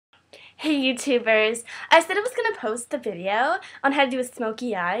Hey YouTubers, I said I was going to post a video on how to do a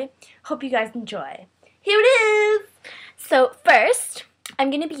smoky eye. Hope you guys enjoy. Here it is! So first,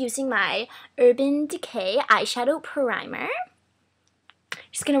 I'm going to be using my Urban Decay eyeshadow primer.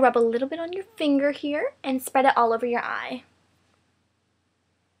 Just going to rub a little bit on your finger here and spread it all over your eye.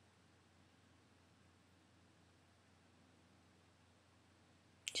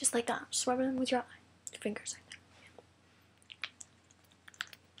 Just like that. Just rub it in with your eye. Your fingers like that.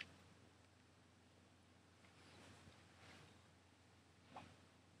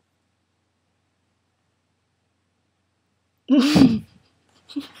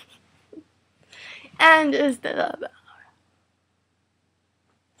 And just that's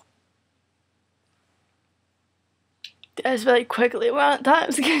really quickly. We're on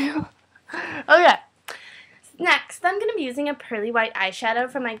time scale. Okay. Next, I'm going to be using a pearly white eyeshadow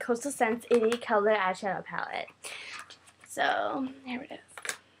from my Coastal Scents 80 color eyeshadow palette. So, here it is.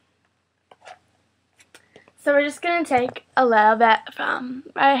 So we're just going to take a little bit from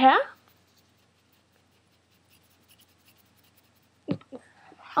right here.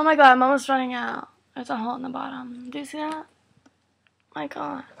 Oh my god, I'm almost running out. There's a hole in the bottom. Do you see that? My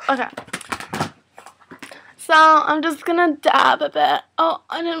god. Okay. So, I'm just gonna dab a bit. Oh,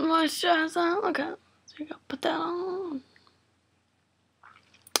 I didn't moisturize that. Okay. So you go. Put that on.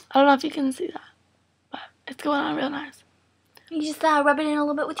 I don't know if you can see that, but it's going on real nice. You just rub it in a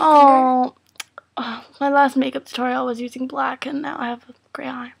little bit with your finger. Oh, my last makeup tutorial was using black, and now I have a gray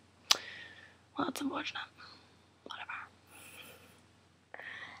eye. Well, that's unfortunate.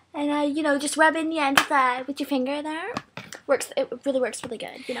 And, you know, just rub in the end with your finger there. It really works really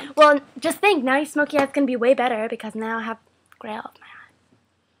good, you know. Well, just think, now your smoky eye's going to be way better because now I have gray all over my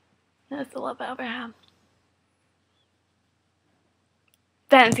eye. That's a little bit over here.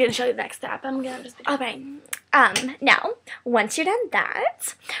 Then I'm going to show you the next step. I'm going to just... Alright. Now, once you're done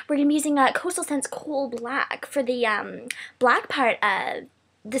that, we're going to be using Coastal Scents Coal Black for the black part of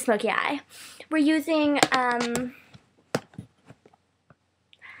the smoky eye. We're using...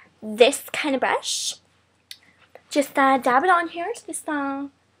 this kind of brush. Just dab it on here to this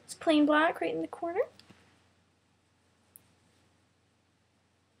plain black right in the corner.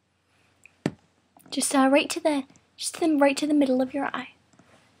 Just right to the middle of your eye.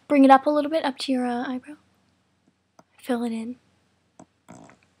 Bring it up a little bit up to your eyebrow. Fill it in.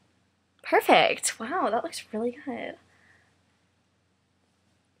 Perfect. Wow, that looks really good.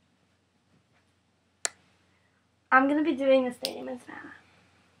 I'm gonna be doing the same as Vanna.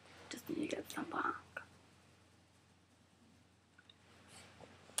 Just need to get some black.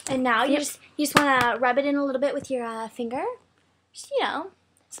 And now you just want to rub it in a little bit with your finger. Just, you know,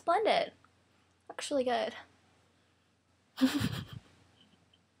 blend it. Looks really good.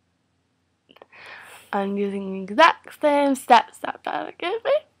 I'm using the exact same steps that I gave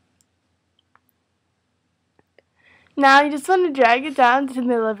me. Now you just want to drag it down to the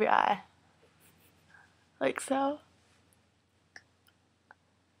middle of your eye. Like so.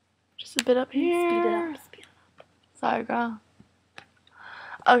 Just a bit up here. Speed it up. Sorry, girl.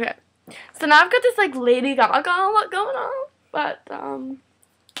 Okay. So now I've got this like Lady Gaga look going on, but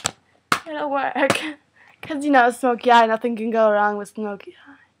it'll work. Cause you know, smoky eye, nothing can go wrong with smoky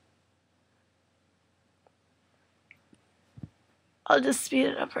eye. I'll just speed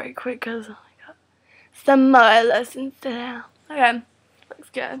it up very quick because I got some more lessons to do. Okay,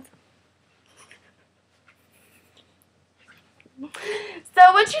 looks good. So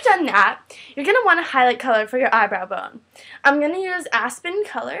once you've done that, you're going to want a highlight color for your eyebrow bone. I'm going to use Aspen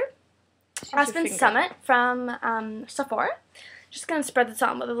color, Aspen Summit from Sephora. Just going to spread this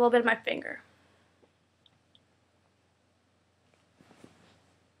on with a little bit of my finger.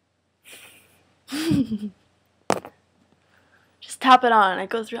 Just tap it on. It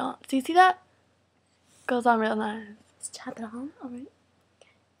goes real. Do you see that? It goes on real nice. Just tap it on. All right.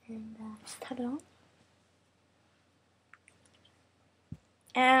 And just tap it on.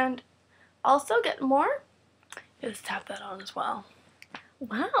 And also get more, just tap that on as well.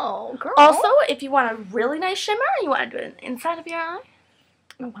 Wow, girl. Also, if you want a really nice shimmer, you want to do it inside of your eye.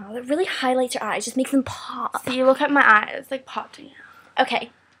 Oh wow, that really highlights your eyes, just makes them pop. See, look at my eyes, like popping out.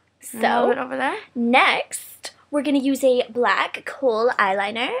 Okay, so over there. Next, we're gonna use a black kohl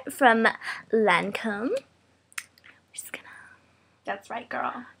eyeliner from Lancome. Just gonna. That's right,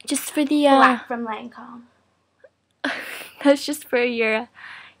 girl. Just for the black from Lancome. That's just for your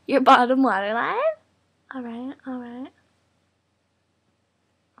bottom waterline. Alright, alright.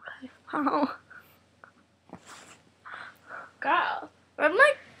 Okay. Oh. Girl, where'd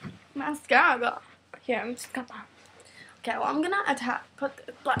my mascara go? Here, I'm just gonna. Okay, well, I'm gonna put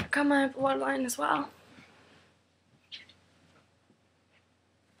the black on my waterline as well.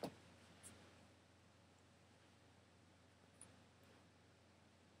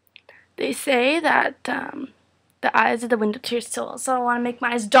 They say that the eyes are the window to your soul, so I want to make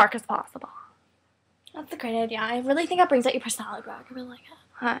mine as dark as possible. That's a great idea. I really think that brings out your personality, Brock. I really like it.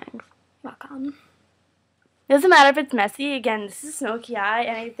 Thanks. Welcome. Doesn't matter if it's messy. Again, this is a smoky eye.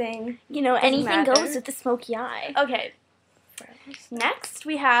 Anything. You know, anything goes with the smoky eye. Okay. Next,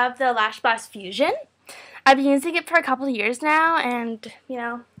 we have the Lash Blast Fusion. I've been using it for a couple of years now, and, you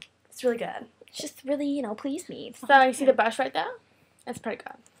know, it's really good. It's just really, you know, pleased me. So, you see the brush right there? It's pretty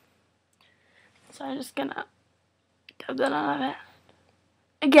good. So, I'm just gonna dab that on it.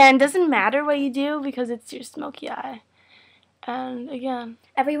 Again, doesn't matter what you do because it's your smoky eye. And, again,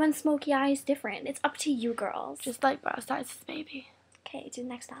 everyone's smoky eye is different. It's up to you, girls. Just like bra sizes, baby. Okay, do the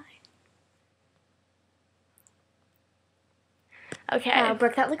next eye. Okay. Wow,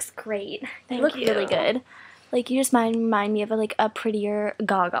 Brooke, that looks great. Thank look you. really good. Like, you just remind me of a prettier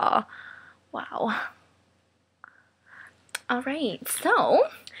Gaga. Wow. All right, so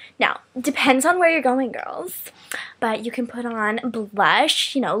now depends on where you're going, girls. But you can put on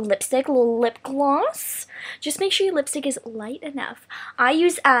blush, you know, lipstick, a little lip gloss. Just make sure your lipstick is light enough. I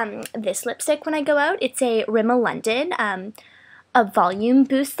use this lipstick when I go out. It's a Rimmel London, a volume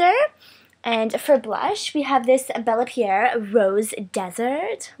booster. And for blush, we have this Bella Pierre Rose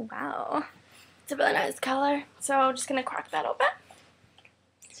Desert. Wow. It's a really nice color. So I'm just going to crack that open.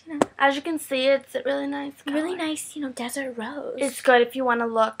 As you can see, it's a really nice color. Really nice, you know, desert rose. It's good if you want to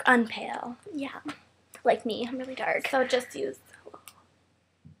look unpale. Yeah. Like me, I'm really dark. So just use...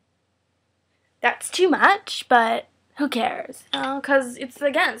 That's too much, but who cares? Because it's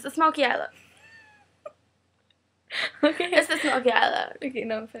the smoky eye look. Okay. It's the smoky eye look. Okay,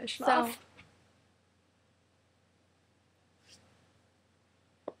 no, finish off.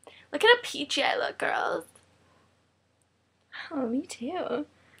 Look at how peachy I look, girls. Oh, me too.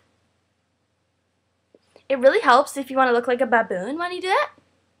 It really helps if you want to look like a baboon when you do that.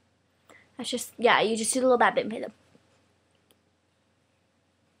 That's just, yeah, you just do the little baboon.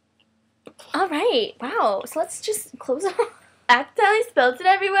 All right, wow. So let's just close it. Accidentally spilled it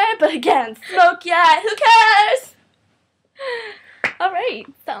everywhere, but again, smoky eye, who cares? All right,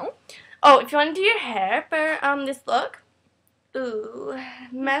 so. Oh, if you want to do your hair for this look, ooh,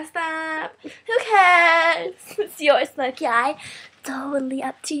 messed up. Who cares? It's your smoky eye. Totally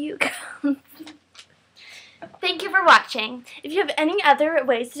up to you, girls. Thank you for watching. If you have any other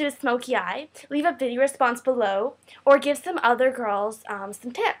ways to do a smoky eye, leave a video response below or give some other girls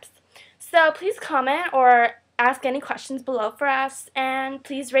some tips. So please comment or ask any questions below for us, and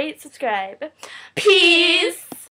please rate, subscribe. Peace!